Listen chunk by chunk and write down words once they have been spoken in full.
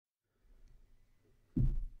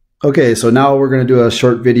Okay, so now we're going to do a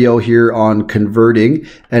short video here on converting.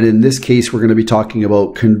 And in this case, we're going to be talking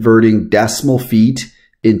about converting decimal feet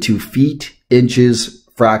into feet, inches,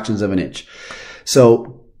 fractions of an inch.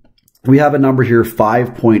 So we have a number here,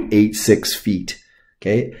 5.86 feet.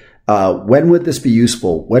 Okay. When would this be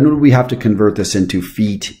useful? When would we have to convert this into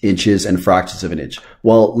feet, inches, and fractions of an inch?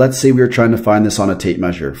 Well, let's say we were trying to find this on a tape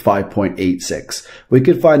measure, 5.86. We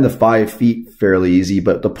could find the 5 feet fairly easy,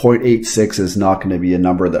 but the 0.86 is not going to be a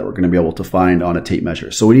number that we're going to be able to find on a tape measure.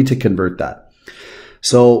 So we need to convert that.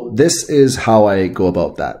 So this is how I go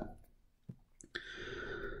about that.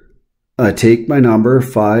 I take my number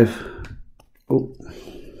 5.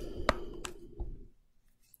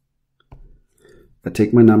 I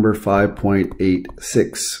take my number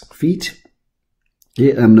 5.86 feet.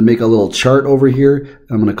 Okay, I'm going to make a little chart over here.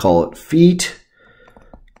 I'm going to call it feet,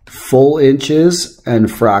 full inches,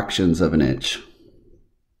 and fractions of an inch.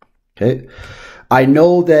 Okay. I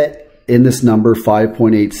know that in this number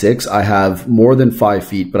 5.86, I have more than 5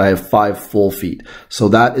 feet, but I have 5 full feet. So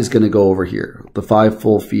that is going to go over here. The 5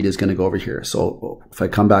 full feet is going to go over here. So if I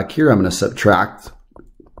come back here, I'm going to subtract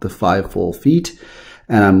the 5 full feet.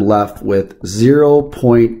 And I'm left with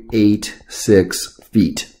 0.86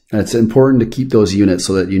 feet. And it's important to keep those units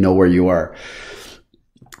so that you know where you are.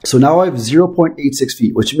 So now I have 0.86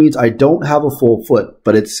 feet, which means I don't have a full foot,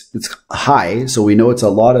 but it's high. So we know it's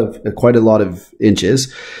quite a lot of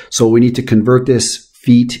inches. So we need to convert this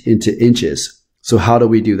feet into inches. So how do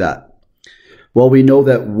we do that? Well, we know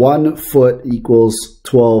that 1 foot equals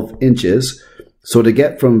 12 inches. So to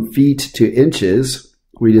get from feet to inches,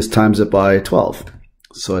 we just times it by 12.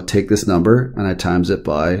 So I take this number and I times it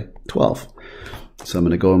by 12. So I'm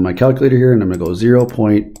going to go in my calculator here and I'm going to go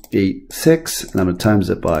 0.86 and I'm going to times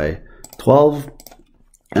it by 12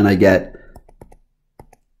 and I get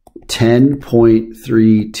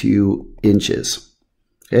 10.32 inches.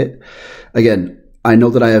 Okay. Again, I know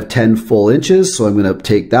that I have 10 full inches, so I'm going to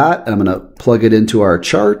take that and I'm going to plug it into our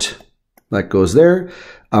chart. That goes there.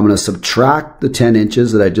 I'm going to subtract the 10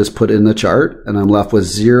 inches that I just put in the chart, and I'm left with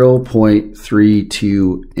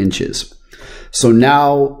 0.32 inches. So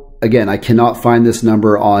now, again, I cannot find this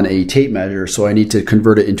number on a tape measure, so I need to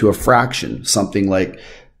convert it into a fraction, something like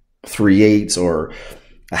 3/8 or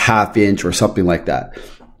a ½ inch or something like that.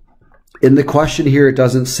 In the question here, it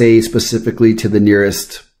doesn't say specifically to the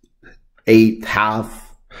nearest eighth,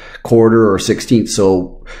 half, quarter, or 16th.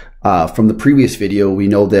 So from the previous video, we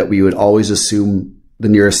know that we would always assume the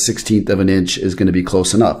nearest 16th of an inch is going to be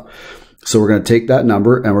close enough. So we're going to take that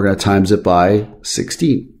number and we're going to times it by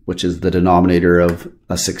 16, which is the denominator of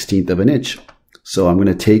a 16th of an inch. So I'm going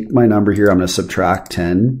to take my number here. I'm going to subtract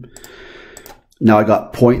 10. Now I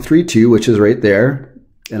got 0.32, which is right there.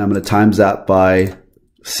 And I'm going to times that by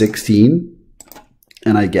 16.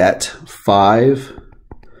 And I get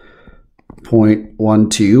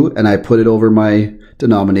 5.12. And I put it over my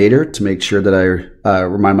denominator to make sure that I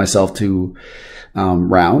remind myself to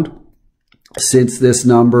round. Since this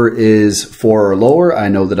number is 4 or lower, I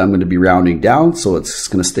know that I'm going to be rounding down, so it's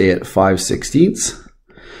going to stay at 5/16,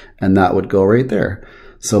 and that would go right there.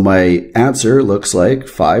 So my answer looks like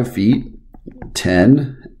 5 feet,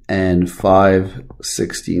 10, and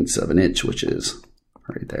 5/16 of an inch, which is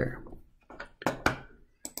right there.